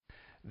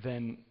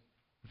than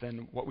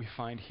what we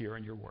find here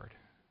in your word.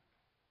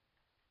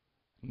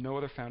 No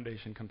other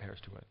foundation compares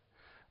to it.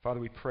 Father,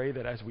 we pray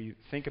that as we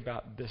think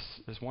about this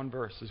one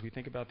verse, as we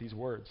think about these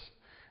words,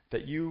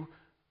 that you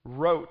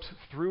wrote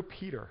through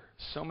Peter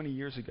so many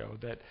years ago,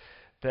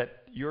 that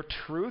your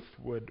truth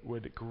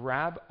would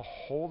grab a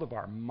hold of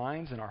our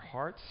minds and our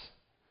hearts,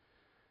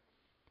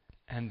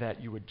 and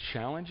that you would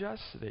challenge us,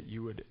 that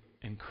you would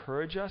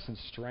encourage us and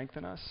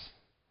strengthen us,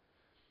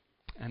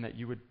 and that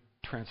you would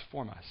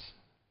transform us.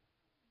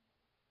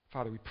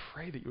 Father, we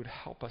pray that you would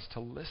help us to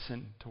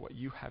listen to what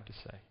you have to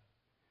say.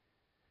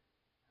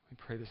 We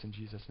pray this in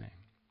Jesus' name.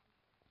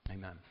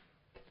 Amen.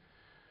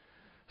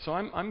 So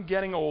I'm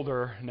getting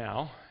older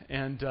now,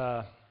 and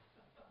why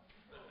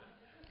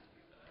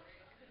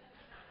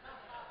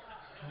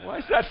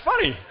is that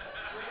funny?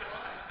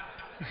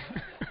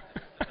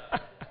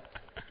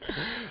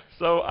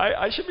 So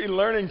I should be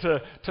learning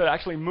to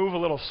actually move a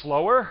little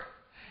slower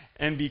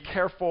and be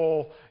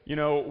careful,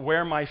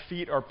 where my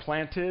feet are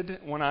planted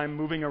when I'm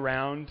moving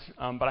around.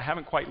 But I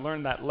haven't quite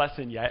learned that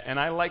lesson yet. And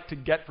I like to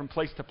get from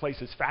place to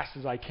place as fast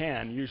as I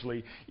can,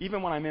 usually,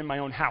 even when I'm in my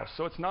own house.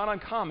 So it's not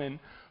uncommon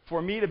for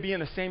me to be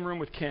in the same room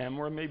with Kim,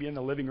 or maybe in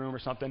the living room or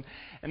something,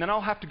 and then I'll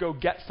have to go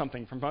get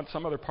something from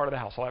some other part of the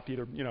house. I'll have to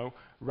either,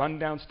 run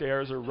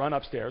downstairs or run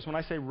upstairs. When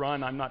I say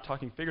run, I'm not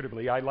talking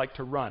figuratively. I like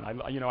to run.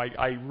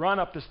 I run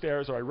up the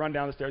stairs or I run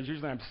down the stairs.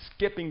 Usually I'm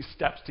skipping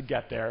steps to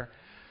get there.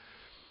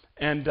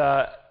 And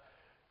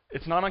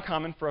it's not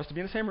uncommon for us to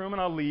be in the same room,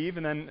 and I'll leave,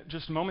 and then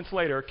just moments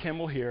later, Kim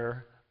will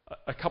hear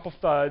a couple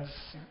thuds,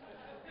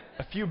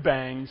 a few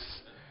bangs,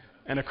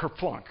 and a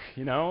kerplunk,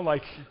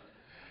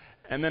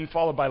 and then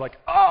followed by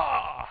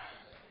ah!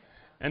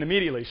 And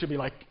immediately she'll be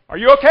like, "Are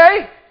you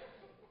okay?"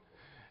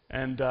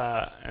 And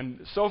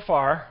so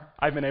far,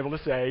 I've been able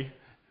to say,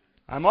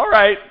 "I'm all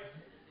right.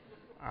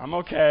 I'm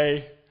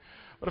okay."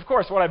 But of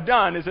course, what I've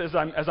done is as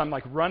I'm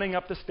running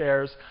up the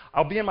stairs,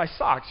 I'll be in my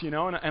socks, and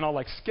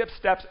I'll skip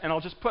steps, and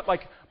I'll just put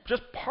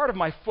just part of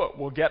my foot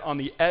will get on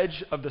the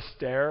edge of the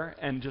stair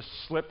and just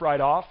slip right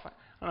off. I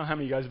don't know how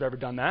many of you guys have ever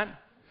done that.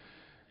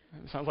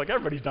 It sounds like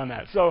everybody's done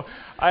that. So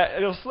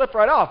it'll slip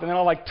right off, and then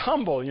I'll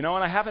tumble, and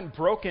I haven't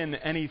broken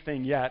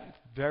anything yet.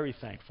 Very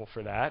thankful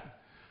for that.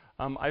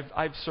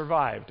 I've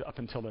survived up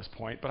until this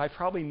point, but I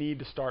probably need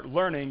to start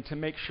learning to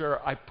make sure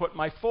I put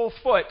my full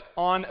foot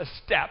on a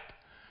step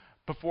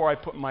before I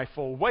put my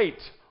full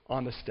weight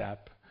on the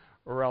step,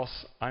 or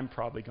else I'm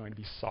probably going to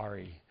be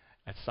sorry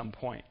at some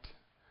point.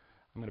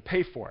 I'm going to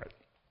pay for it.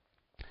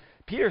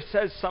 Peter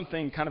says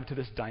something kind of to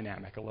this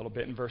dynamic a little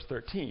bit in verse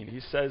 13. He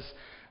says,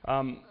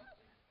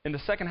 in the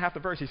second half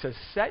of the verse, he says,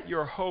 "Set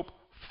your hope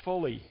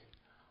fully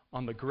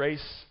on the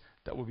grace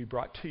that will be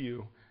brought to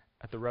you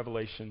at the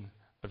revelation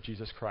of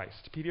Jesus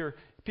Christ." Peter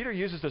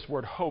uses this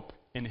word hope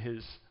in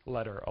his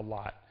letter a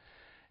lot.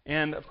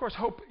 And of course,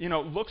 hope,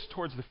 looks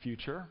towards the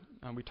future.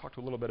 We talked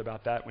a little bit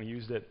about that when he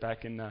used it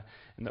back in the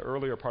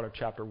earlier part of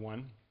chapter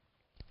 1.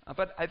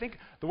 But I think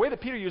the way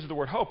that Peter uses the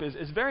word hope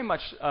is very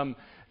much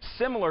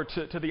similar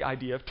to the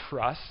idea of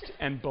trust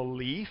and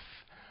belief,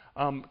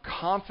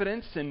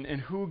 confidence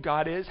in who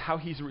God is, how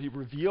He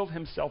revealed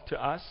Himself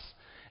to us,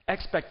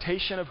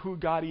 expectation of who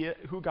God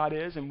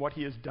is and what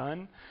He has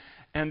done.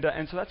 And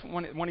so that's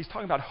when he's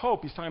talking about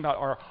hope, he's talking about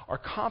our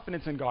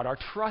confidence in God, our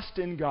trust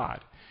in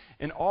God,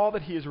 in all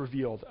that He has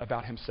revealed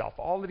about Himself,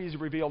 all that He's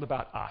revealed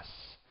about us,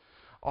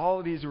 all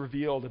that He's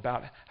revealed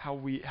about how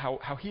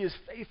He is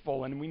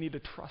faithful and we need to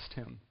trust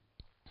Him.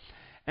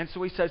 And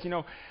so he says,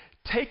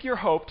 take your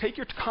hope, take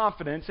your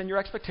confidence and your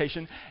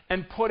expectation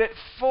and put it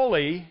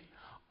fully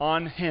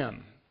on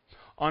Him,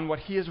 on what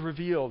He has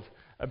revealed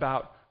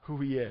about who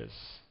He is.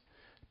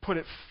 Put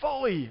it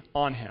fully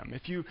on Him.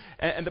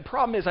 And the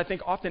problem is, I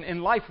think often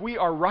in life we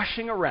are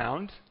rushing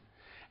around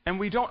and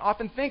we don't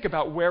often think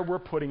about where we're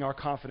putting our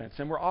confidence.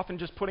 And we're often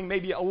just putting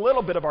maybe a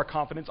little bit of our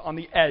confidence on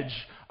the edge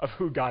of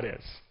who God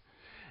is.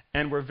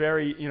 And we're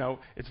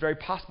it's very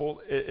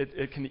possible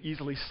it can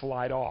easily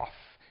slide off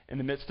in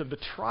the midst of the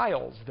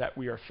trials that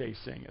we are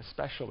facing,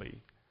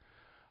 especially.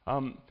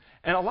 And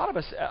a lot of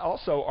us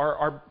also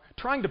are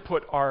trying to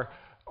put our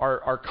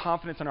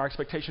confidence and our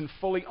expectation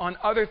fully on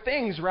other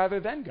things rather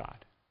than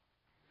God.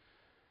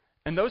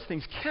 And those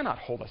things cannot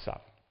hold us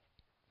up.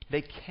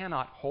 They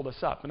cannot hold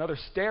us up. Another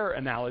stair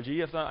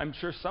analogy, I'm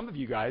sure some of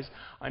you guys,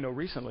 I know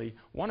recently,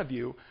 one of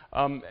you,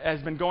 has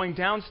been going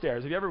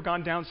downstairs. Have you ever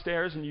gone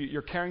downstairs and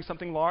you're carrying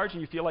something large and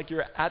you feel like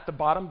you're at the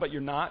bottom but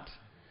you're not?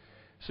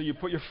 So you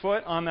put your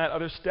foot on that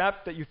other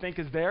step that you think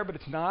is there but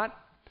it's not.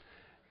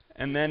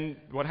 And then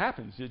what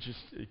happens?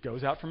 It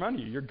goes out from under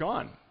you. You're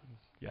gone.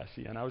 Yes,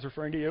 Ian, I was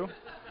referring to you.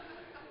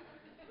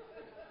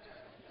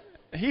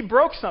 Ian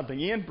broke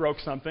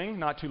something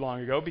not too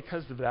long ago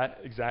because of that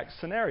exact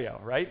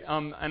scenario, right?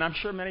 And I'm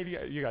sure many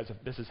of you guys,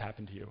 this has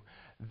happened to you.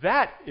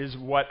 That is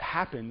what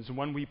happens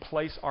when we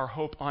place our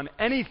hope on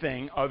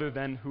anything other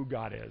than who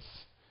God is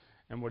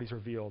and what He's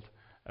revealed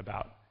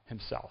about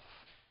Himself.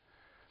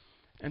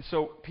 And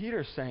so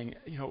Peter's saying,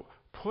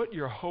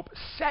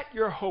 set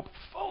your hope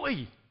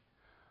fully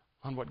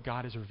on what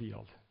God has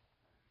revealed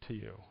to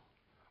you,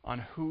 on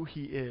who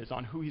he is,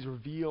 on who he's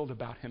revealed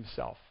about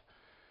himself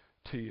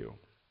to you.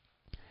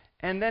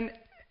 And then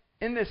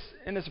in this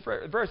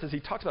verse, as he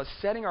talks about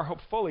setting our hope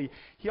fully,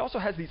 he also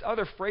has these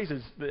other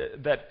phrases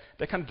that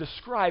kind of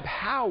describe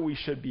how we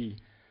should be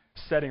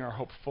setting our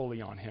hope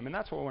fully on him. And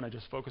that's what I want to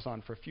just focus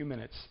on for a few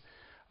minutes.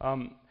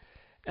 And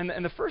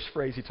the first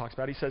phrase he talks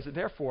about, he says,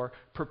 therefore,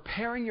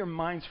 preparing your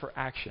minds for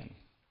action.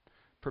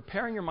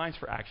 Preparing your minds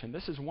for action.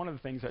 This is one of the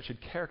things that should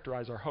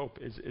characterize our hope,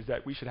 is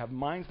that we should have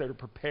minds that are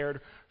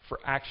prepared for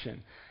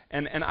action.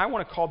 And I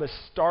want to call this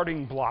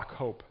starting block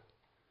hope.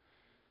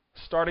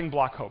 Starting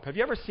block hope. Have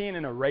you ever seen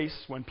in a race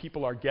when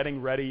people are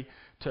getting ready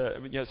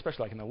to,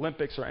 especially like in the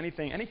Olympics or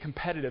anything, any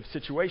competitive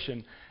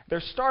situation,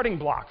 there's starting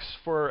blocks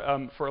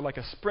for like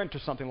a sprint or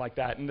something like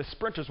that. And the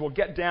sprinters will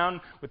get down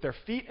with their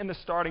feet in the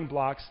starting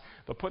blocks.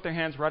 They'll put their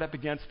hands right up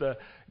against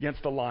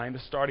the line, the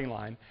starting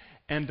line.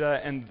 And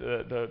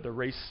the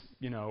race,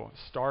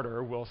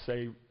 starter will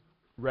say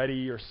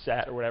ready or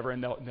set or whatever,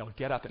 and they'll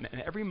get up, and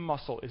every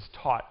muscle is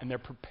taut, and they're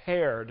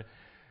prepared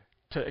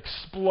to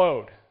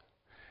explode.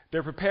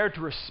 They're prepared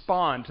to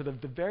respond to the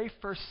very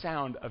first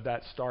sound of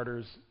that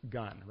starter's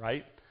gun,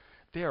 right?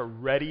 They are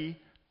ready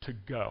to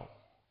go.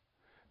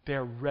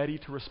 They're ready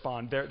to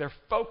respond. They're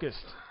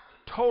focused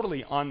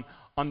totally on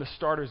the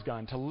starter's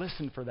gun, to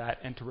listen for that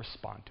and to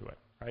respond to it,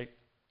 right?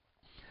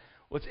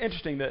 Well, it's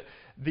interesting that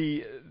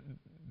the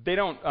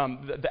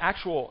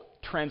actual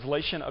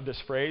translation of this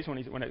phrase,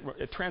 when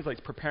it translates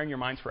preparing your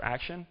minds for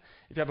action,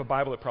 if you have a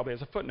Bible, it probably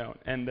has a footnote.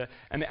 And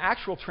the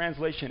actual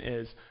translation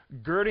is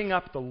girding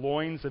up the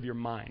loins of your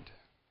mind.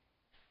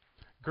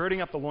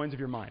 Girding up the loins of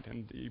your mind.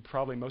 And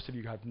most of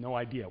you have no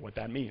idea what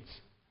that means.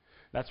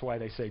 That's why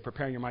they say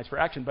preparing your minds for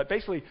action. But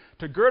basically,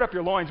 to gird up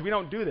your loins, we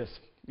don't do this,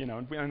 in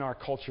our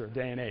culture,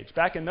 day and age.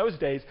 Back in those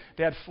days,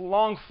 they had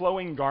long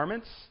flowing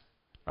garments,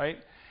 right?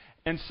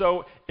 And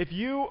so if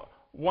you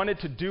wanted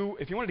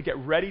to get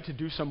ready to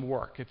do some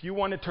work, if you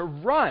wanted to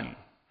run,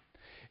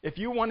 if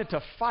you wanted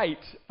to fight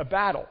a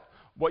battle,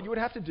 what you would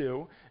have to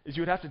do is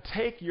you would have to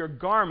take your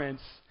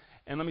garments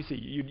and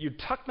you'd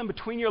tuck them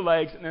between your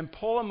legs and then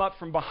pull them up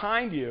from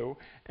behind you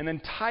and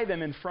then tie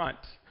them in front,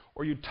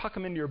 or you'd tuck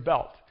them into your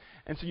belt.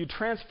 And so you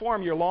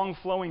transform your long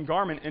flowing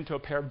garment into a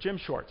pair of gym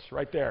shorts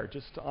right there,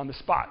 just on the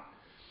spot.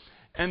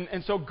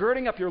 And so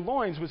girding up your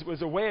loins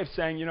was a way of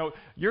saying,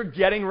 you're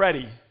getting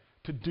ready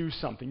to do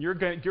something. You're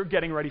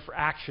getting ready for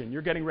action.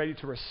 You're getting ready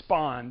to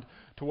respond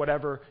to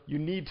whatever you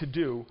need to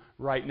do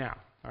right now.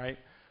 All right?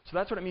 So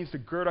that's what it means to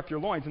gird up your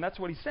loins. And that's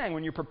what he's saying.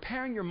 When you're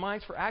preparing your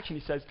minds for action,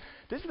 he says,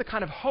 this is the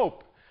kind of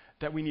hope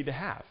that we need to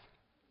have.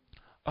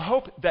 A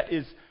hope that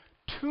is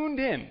tuned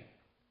in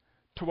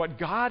to what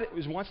God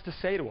wants to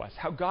say to us,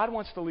 how God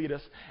wants to lead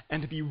us,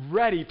 and to be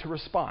ready to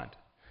respond,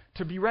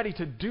 to be ready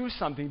to do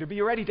something, to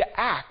be ready to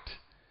act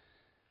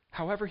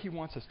however he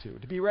wants us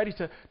to be ready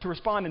to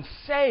respond and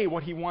say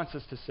what he wants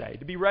us to say,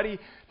 to be ready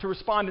to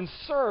respond and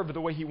serve the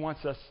way he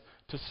wants us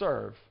to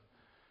serve,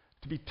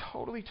 to be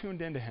totally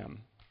tuned into him,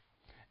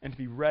 and to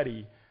be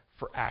ready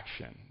for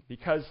action.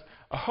 Because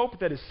a hope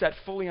that is set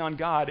fully on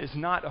God is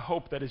not a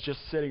hope that is just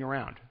sitting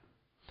around.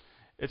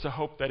 It's a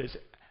hope that is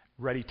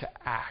ready to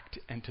act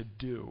and to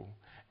do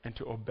and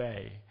to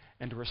obey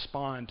and to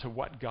respond to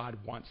what God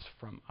wants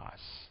from us.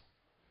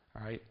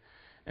 All right?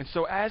 And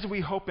so as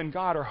we hope in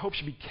God, our hope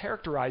should be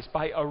characterized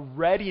by a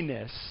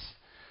readiness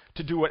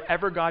to do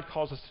whatever God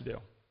calls us to do.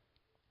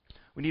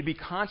 We need to be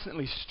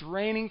constantly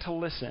straining to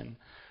listen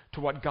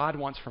to what God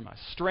wants from us,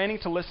 straining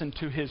to listen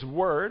to his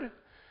word,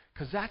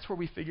 because that's where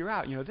we figure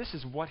out, this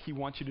is what he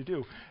wants you to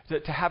do,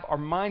 to have our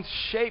minds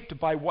shaped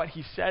by what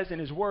he says in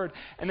his word,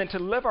 and then to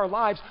live our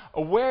lives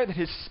aware that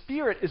his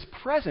Spirit is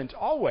present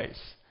always,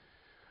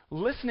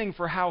 listening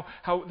for how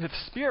the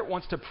Spirit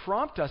wants to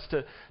prompt us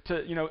to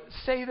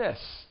say this,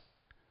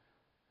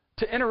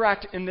 to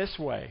interact in this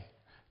way,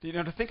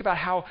 to think about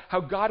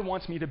how God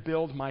wants me to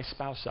build my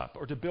spouse up,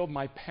 or to build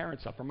my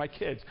parents up, or my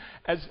kids.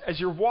 As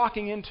you're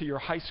walking into your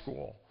high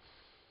school,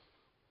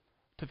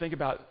 to think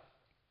about,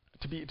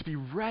 to be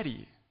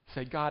ready,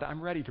 say, God,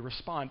 I'm ready to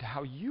respond to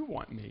how you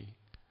want me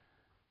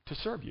to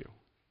serve you.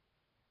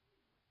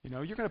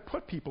 You're going to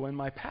put people in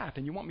my path,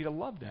 and you want me to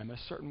love them a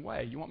certain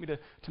way. You want me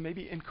to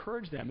maybe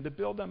encourage them and to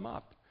build them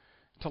up,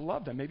 to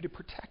love them, maybe to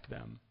protect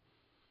them.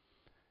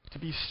 To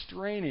be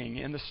straining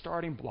in the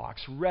starting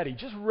blocks,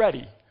 just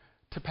ready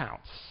to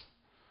pounce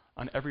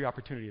on every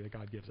opportunity that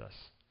God gives us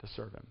to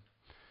serve him.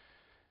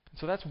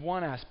 So that's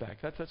one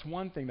aspect. That's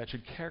one thing that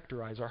should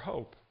characterize our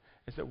hope,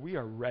 is that we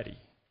are ready.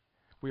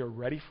 We are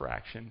ready for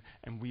action,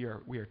 and we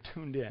are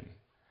tuned in,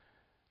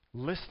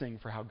 listening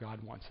for how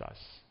God wants us,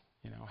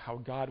 how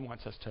God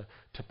wants us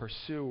to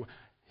pursue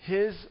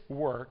his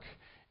work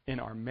in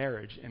our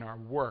marriage, in our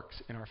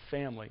works, in our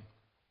family,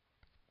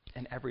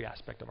 in every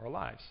aspect of our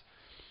lives.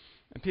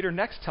 And Peter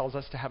next tells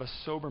us to have a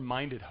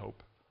sober-minded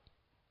hope.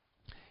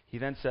 He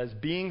then says,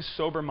 being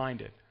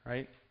sober-minded,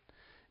 right?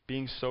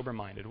 Being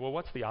sober-minded. Well,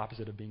 what's the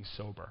opposite of being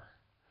sober?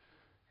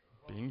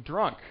 Being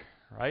drunk,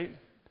 right?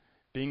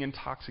 Being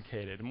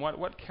intoxicated. And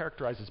what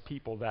characterizes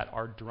people that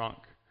are drunk?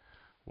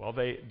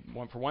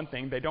 Well, for one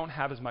thing, they don't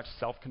have as much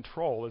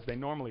self-control as they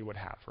normally would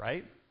have,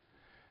 right?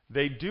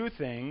 They do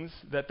things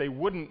that they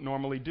wouldn't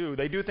normally do.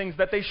 They do things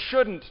that they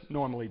shouldn't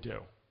normally do.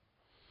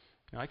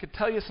 Now, I could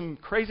tell you some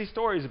crazy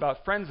stories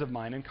about friends of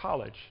mine in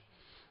college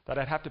that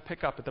I'd have to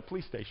pick up at the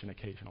police station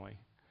occasionally.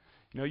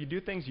 You do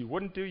things you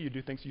wouldn't do, you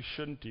do things you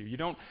shouldn't do. You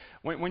don't,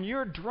 when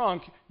you're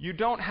drunk, you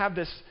don't have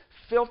this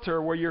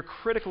filter where you're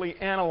critically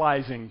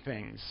analyzing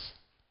things.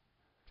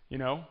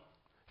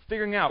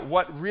 Figuring out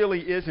what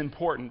really is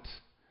important,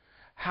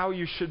 how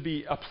you should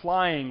be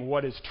applying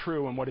what is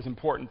true and what is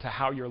important to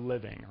how you're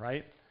living,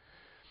 right?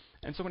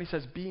 And so when he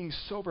says being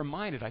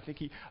sober-minded, I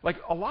think like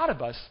a lot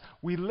of us,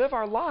 we live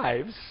our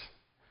lives,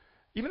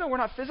 even though we're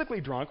not physically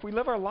drunk, we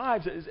live our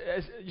lives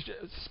as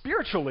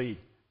spiritually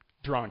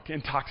drunk,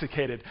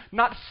 intoxicated,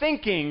 not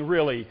thinking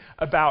really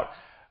about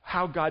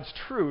how God's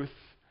truth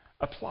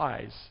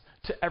applies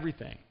to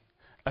everything,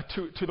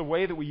 to the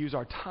way that we use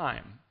our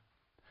time,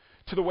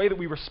 to the way that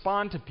we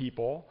respond to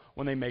people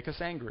when they make us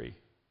angry,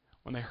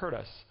 when they hurt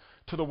us,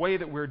 to the way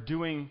that we're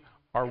doing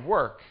our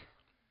work.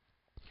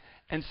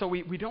 And so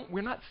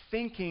we're not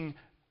thinking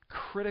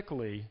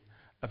critically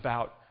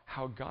about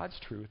how God's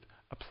truth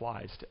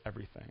applies to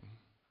everything.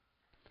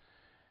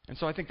 And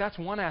so I think that's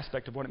one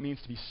aspect of what it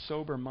means to be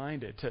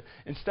sober-minded.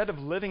 Instead of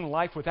living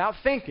life without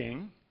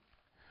thinking,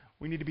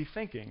 we need to be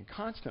thinking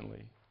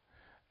constantly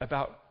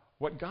about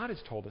what God has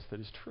told us that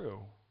is true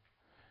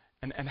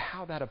and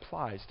how that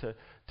applies to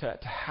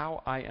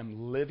how I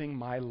am living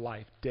my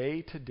life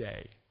day to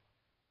day.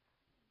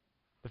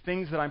 The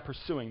things that I'm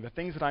pursuing, the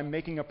things that I'm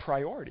making a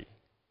priority,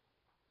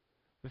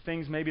 the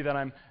things maybe that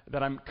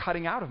I'm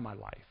cutting out of my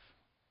life.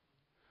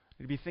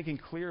 To be thinking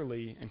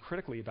clearly and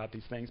critically about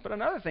these things. But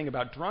another thing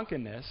about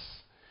drunkenness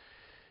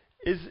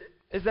is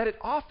that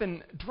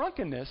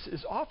drunkenness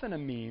is often a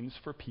means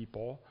for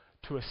people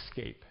to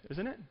escape,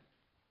 isn't it?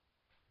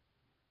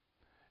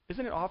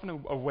 Isn't it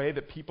often a way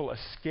that people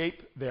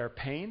escape their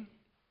pain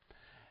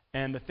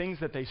and the things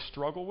that they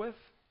struggle with?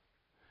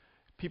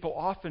 People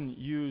often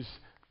use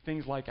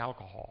things like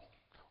alcohol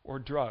or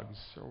drugs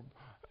or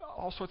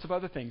all sorts of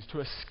other things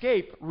to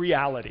escape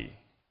reality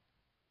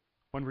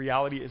when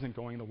reality isn't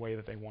going the way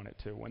that they want it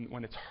to,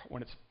 when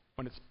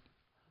it's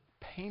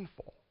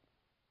painful.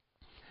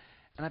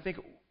 And I think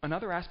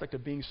another aspect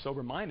of being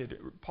sober-minded,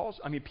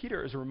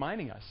 Peter is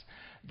reminding us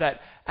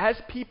that as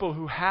people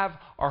who have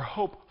our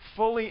hope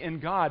fully in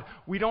God,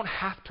 we don't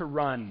have to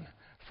run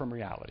from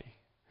reality.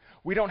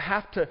 We don't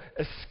have to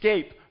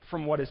escape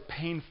from what is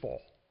painful.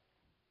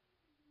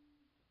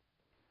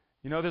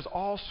 There's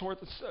all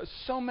sorts,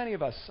 so many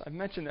of us, I've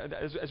mentioned,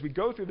 as we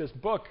go through this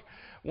book,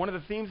 one of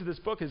the themes of this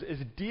book is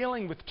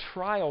dealing with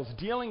trials,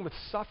 dealing with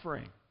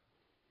suffering.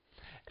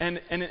 And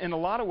in a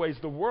lot of ways,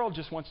 the world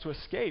just wants to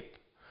escape.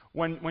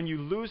 When you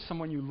lose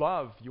someone you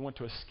love, you want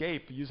to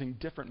escape using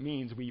different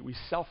means. We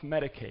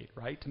self-medicate,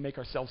 right, to make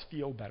ourselves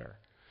feel better.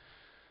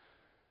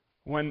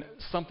 When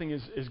something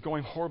is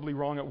going horribly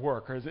wrong at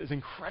work or is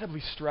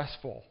incredibly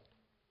stressful,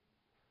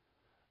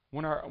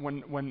 when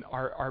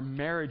our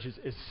marriage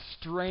is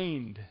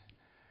strained,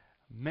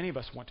 many of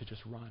us want to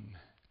just run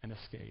and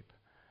escape.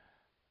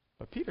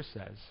 But Peter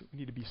says we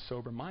need to be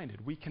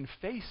sober-minded. We can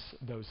face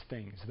those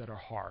things that are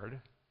hard.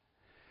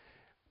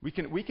 We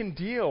can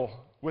deal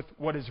with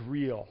what is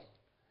real,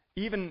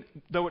 even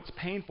though it's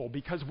painful,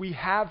 because we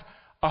have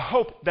a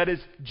hope that is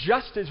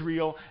just as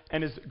real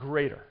and is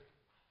greater.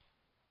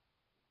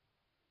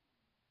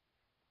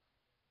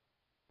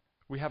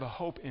 We have a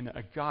hope in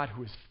a God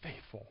who is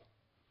faithful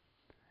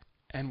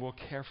and will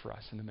care for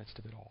us in the midst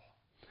of it all,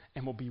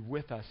 and will be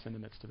with us in the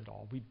midst of it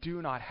all. We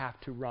do not have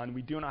to run.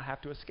 We do not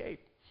have to escape.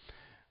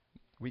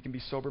 We can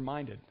be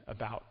sober-minded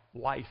about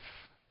life,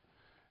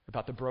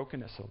 about the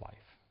brokenness of life,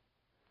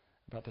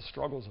 about the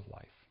struggles of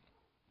life.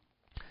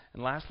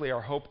 And lastly,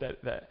 our hope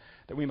that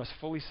we must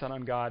fully set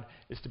on God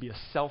is to be a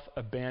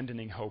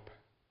self-abandoning hope.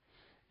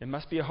 It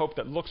must be a hope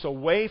that looks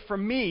away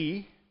from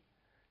me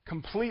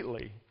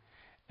completely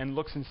and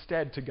looks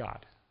instead to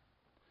God.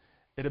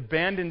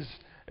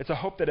 It's a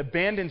hope that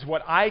abandons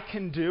what I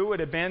can do.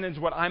 It abandons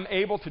what I'm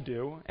able to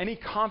do, any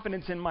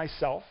confidence in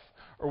myself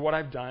or what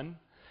I've done.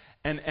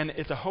 And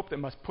it's a hope that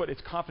must put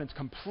its confidence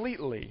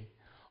completely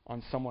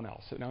on someone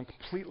else, and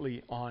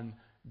completely on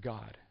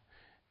God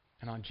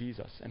and on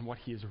Jesus and what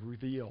he has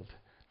revealed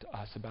to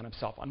us about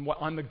himself,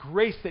 on the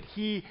grace that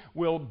he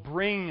will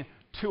bring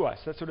to us.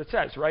 That's what it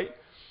says, right?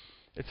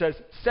 It says,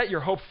 set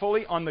your hope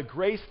fully on the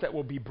grace that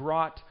will be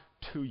brought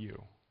to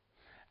you.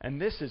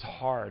 And this is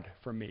hard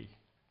for me.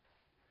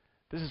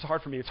 This is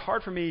hard for me. It's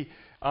hard for me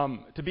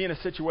to be in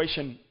a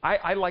situation.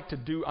 I like to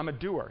do. I'm a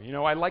doer.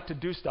 I like to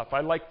do stuff.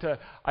 I like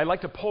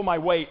to pull my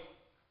weight.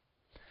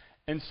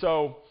 And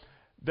so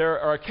there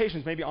are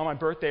occasions, maybe on my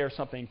birthday or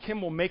something,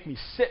 Kim will make me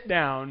sit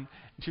down,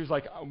 and she was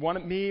like,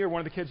 me or one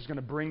of the kids is going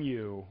to bring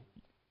you,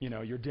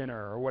 your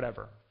dinner or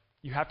whatever.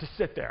 You have to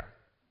sit there.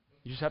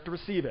 You just have to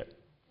receive it.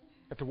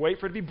 You have to wait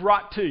for it to be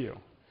brought to you.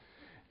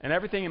 And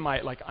everything in my,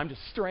 I'm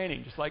just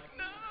straining, just no,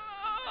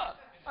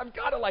 I've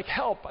got to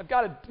help. I've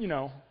got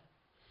to,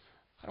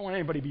 I don't want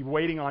anybody to be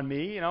waiting on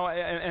me,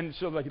 and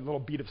so like a little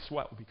bead of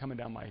sweat will be coming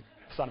down my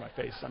side of my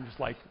face. I'm just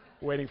like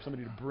waiting for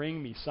somebody to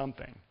bring me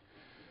something.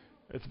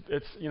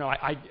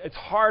 It's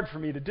hard for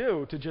me to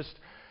do, to just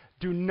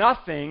do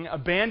nothing,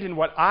 abandon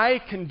what I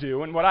can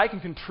do and what I can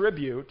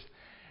contribute,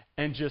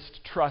 and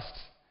just trust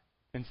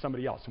in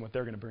somebody else and what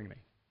they're going to bring me.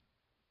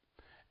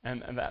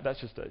 And that's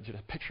just a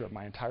picture of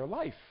my entire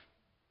life.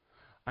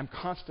 I'm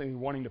constantly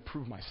wanting to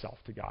prove myself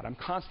to God. I'm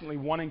constantly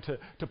wanting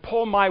to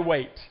pull my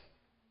weight,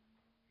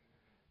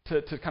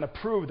 to kind of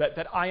prove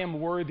that I am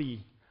worthy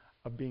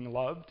of being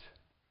loved.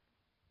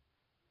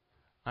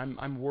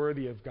 I'm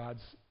worthy of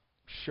God's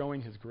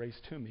showing his grace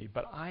to me,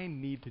 but I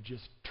need to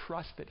just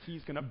trust that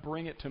he's going to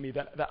bring it to me,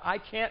 that I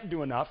can't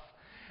do enough,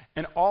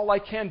 and all I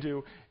can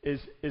do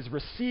is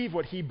receive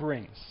what he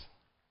brings.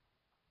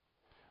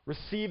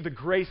 Receive the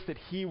grace that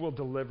he will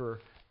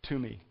deliver to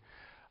me.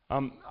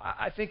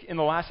 I think in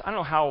the last, I don't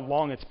know how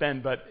long it's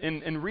been, but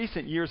in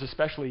recent years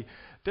especially,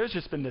 there's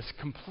just been this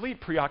complete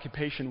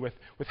preoccupation with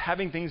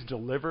having things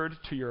delivered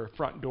to your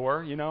front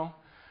door,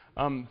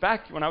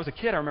 Back when I was a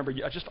kid, I remember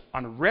just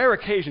on rare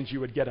occasions you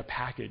would get a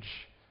package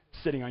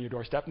sitting on your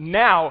doorstep.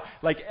 Now,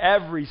 like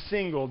every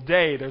single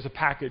day, there's a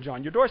package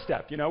on your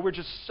doorstep. We're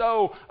just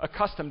so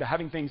accustomed to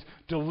having things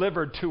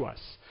delivered to us.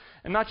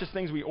 And not just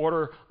things we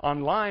order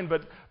online,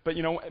 but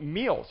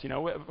meals.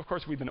 Of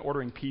course, we've been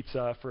ordering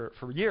pizza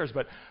for years,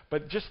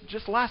 but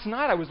just last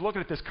night I was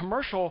looking at this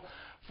commercial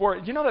for,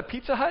 that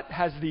Pizza Hut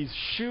has these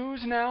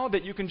shoes now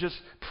that you can just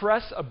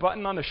press a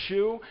button on the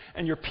shoe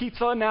and your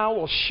pizza now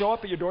will show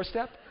up at your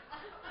doorstep?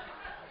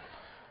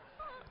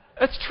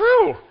 It's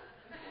true.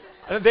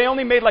 They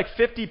only made like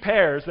 50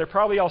 pairs. They're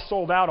probably all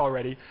sold out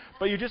already.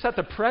 But you just have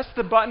to press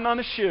the button on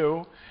the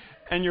shoe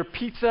and your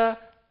pizza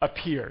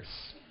appears.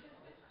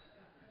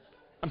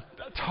 I'm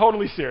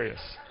totally serious.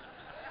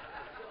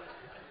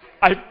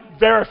 I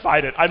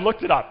verified it. I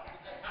looked it up.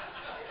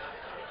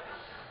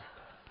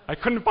 I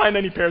couldn't find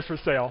any pairs for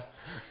sale.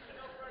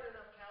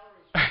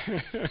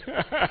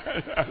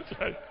 That's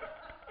right.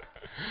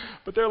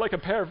 But they're like a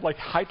pair of like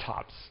high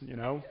tops,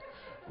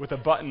 with a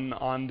button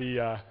on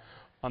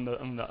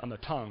the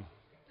tongue.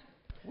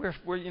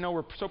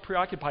 We're so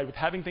preoccupied with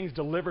having things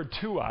delivered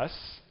to us.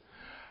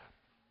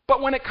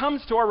 But when it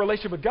comes to our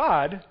relationship with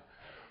God,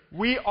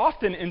 we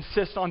often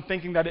insist on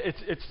thinking that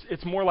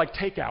it's more like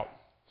takeout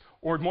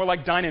or more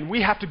like dine-in.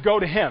 We have to go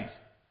to him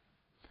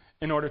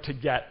in order to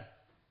get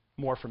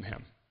more from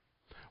him.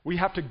 We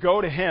have to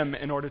go to him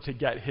in order to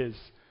get his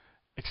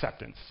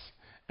acceptance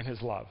and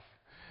his love.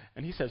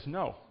 And he says,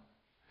 no.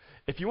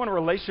 If you want a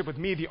relationship with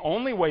me, the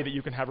only way that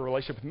you can have a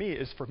relationship with me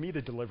is for me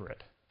to deliver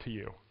it to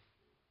you.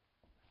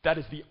 That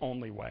is the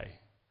only way.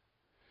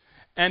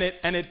 And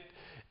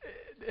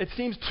it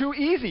seems too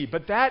easy,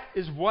 but that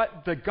is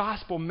what the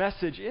gospel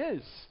message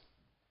is.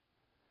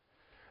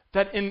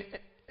 That in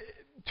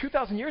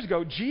 2,000 years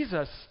ago,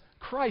 Jesus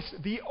Christ,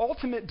 the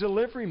ultimate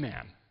delivery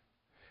man,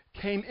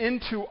 came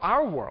into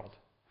our world,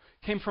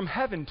 came from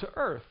heaven to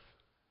earth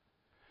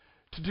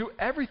to do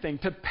everything,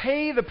 to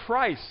pay the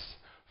price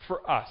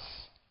for us,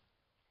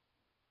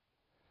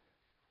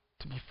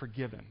 to be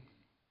forgiven.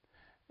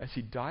 As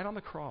he died on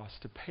the cross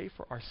to pay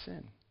for our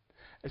sin,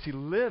 as he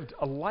lived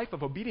a life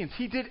of obedience,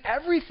 he did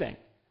everything,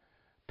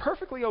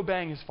 perfectly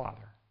obeying his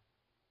Father.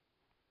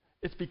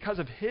 It's because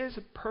of his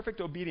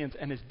perfect obedience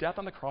and his death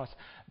on the cross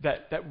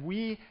that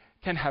we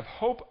can have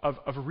hope of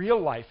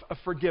real life, of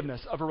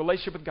forgiveness, of a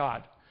relationship with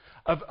God,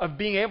 of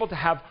being able to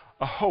have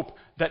a hope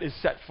that is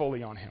set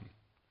fully on him.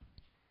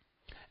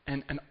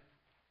 And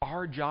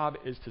our job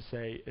is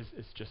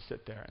just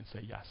sit there and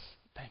say, yes,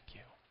 thank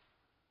you.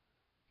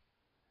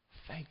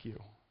 Thank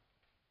you.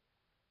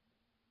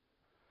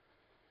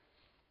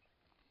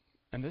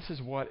 And this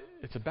is what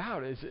it's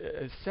about, is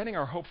setting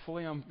our hope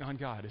fully on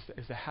God,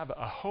 is to have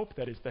a hope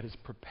that is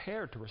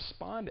prepared to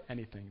respond to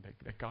anything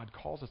that God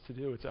calls us to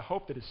do. It's a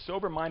hope that is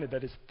sober-minded,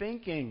 that is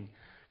thinking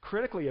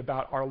critically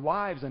about our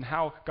lives and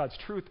how God's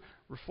truth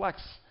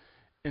reflects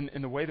in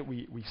the way that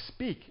we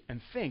speak and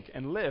think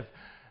and live.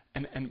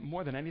 And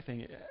more than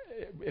anything,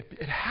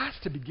 it has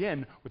to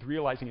begin with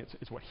realizing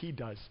it's what he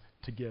does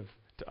to give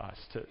to us,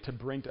 to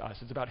bring to us.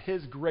 It's about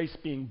his grace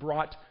being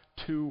brought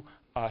to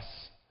us.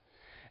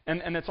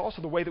 And it's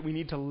also the way that we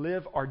need to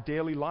live our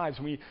daily lives.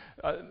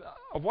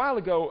 A while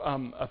ago,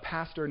 a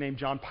pastor named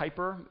John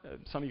Piper,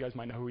 some of you guys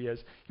might know who he is,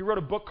 he wrote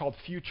a book called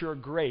Future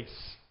Grace.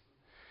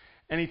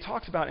 And he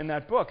talks about in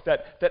that book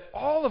that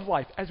all of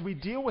life, as we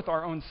deal with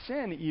our own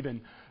sin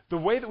even, the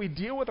way that we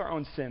deal with our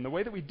own sin, the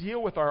way that we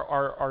deal with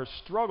our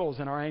struggles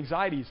and our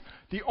anxieties,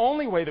 the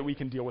only way that we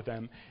can deal with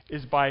them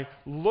is by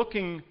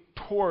looking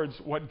towards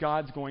what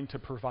God's going to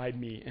provide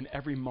me in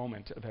every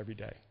moment of every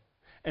day.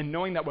 And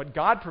knowing that what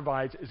God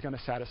provides is going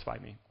to satisfy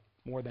me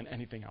more than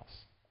anything else.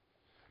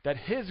 That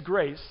his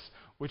grace,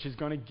 which is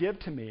going to give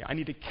to me, I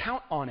need to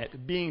count on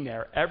it being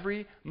there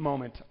every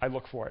moment I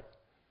look for it.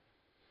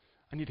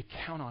 I need to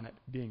count on it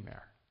being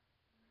there.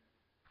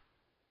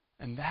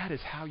 And that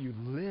is how you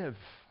live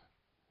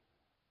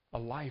a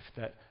life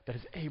that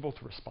is able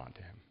to respond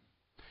to him.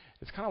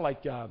 It's kind of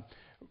like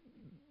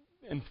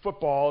in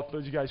football,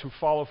 those of you guys who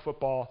follow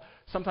football,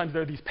 sometimes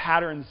there are these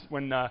patterns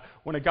when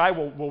a guy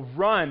will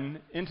run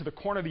into the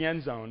corner of the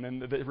end zone,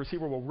 and the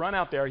receiver will run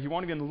out there. He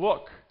won't even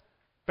look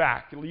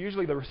back.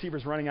 Usually the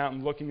receiver's running out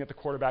and looking at the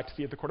quarterback to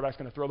see if the quarterback's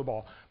going to throw the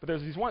ball. But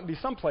there's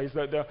some plays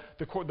that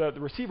the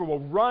receiver will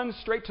run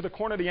straight to the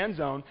corner of the end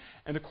zone,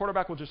 and the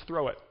quarterback will just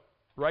throw it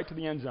right to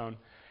the end zone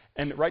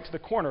and right to the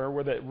corner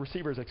where the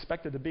receiver is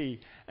expected to be,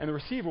 and the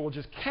receiver will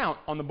just count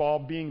on the ball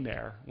being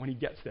there when he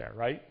gets there,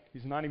 right?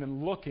 He's not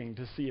even looking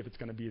to see if it's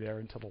going to be there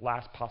until the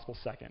last possible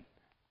second,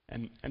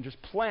 and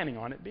just planning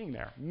on it being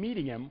there,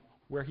 meeting him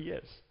where he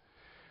is.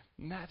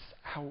 And that's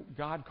how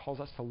God calls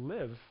us to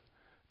live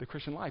the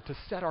Christian life, to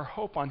set our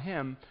hope on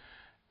him,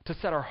 to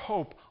set our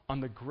hope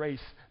on the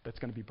grace that's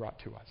going to be brought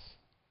to us.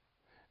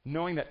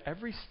 Knowing that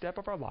every step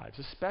of our lives,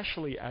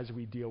 especially as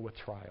we deal with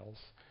trials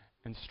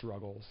and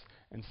struggles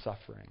and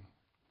suffering,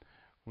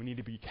 we need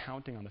to be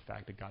counting on the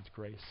fact that God's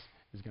grace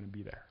is going to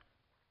be there.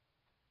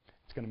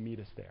 It's going to meet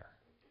us there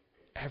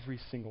every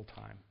single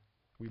time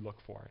we look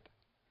for it.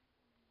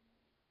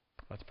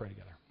 Let's pray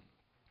together.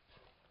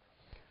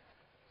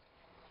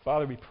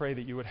 Father, we pray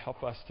that you would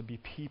help us to be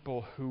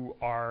people who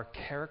are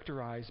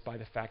characterized by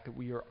the fact that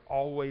we are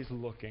always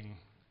looking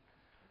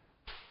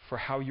for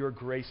how your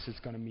grace is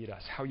going to meet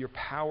us, how your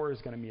power is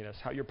going to meet us,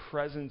 how your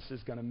presence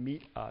is going to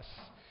meet us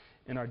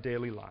in our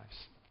daily lives.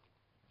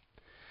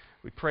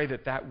 We pray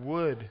that that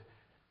would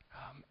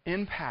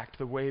impact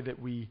the way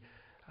that we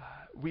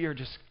are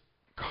just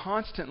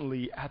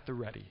constantly at the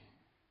ready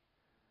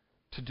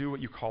to do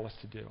what you call us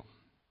to do.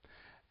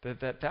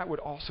 That would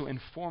also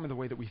inform the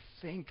way that we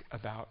think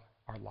about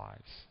our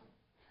lives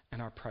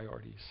and our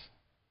priorities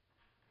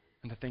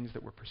and the things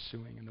that we're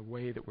pursuing and the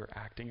way that we're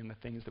acting and the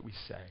things that we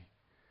say.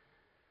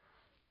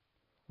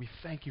 We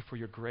thank you for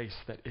your grace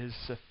that is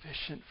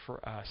sufficient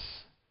for us.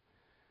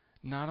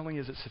 Not only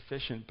is it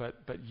sufficient, but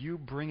you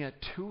bring it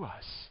to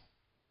us.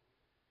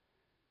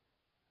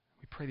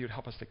 We pray that you would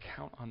help us to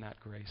count on that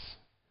grace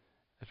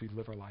as we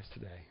live our lives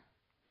today.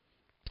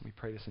 We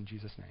pray this in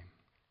Jesus' name.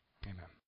 Amen.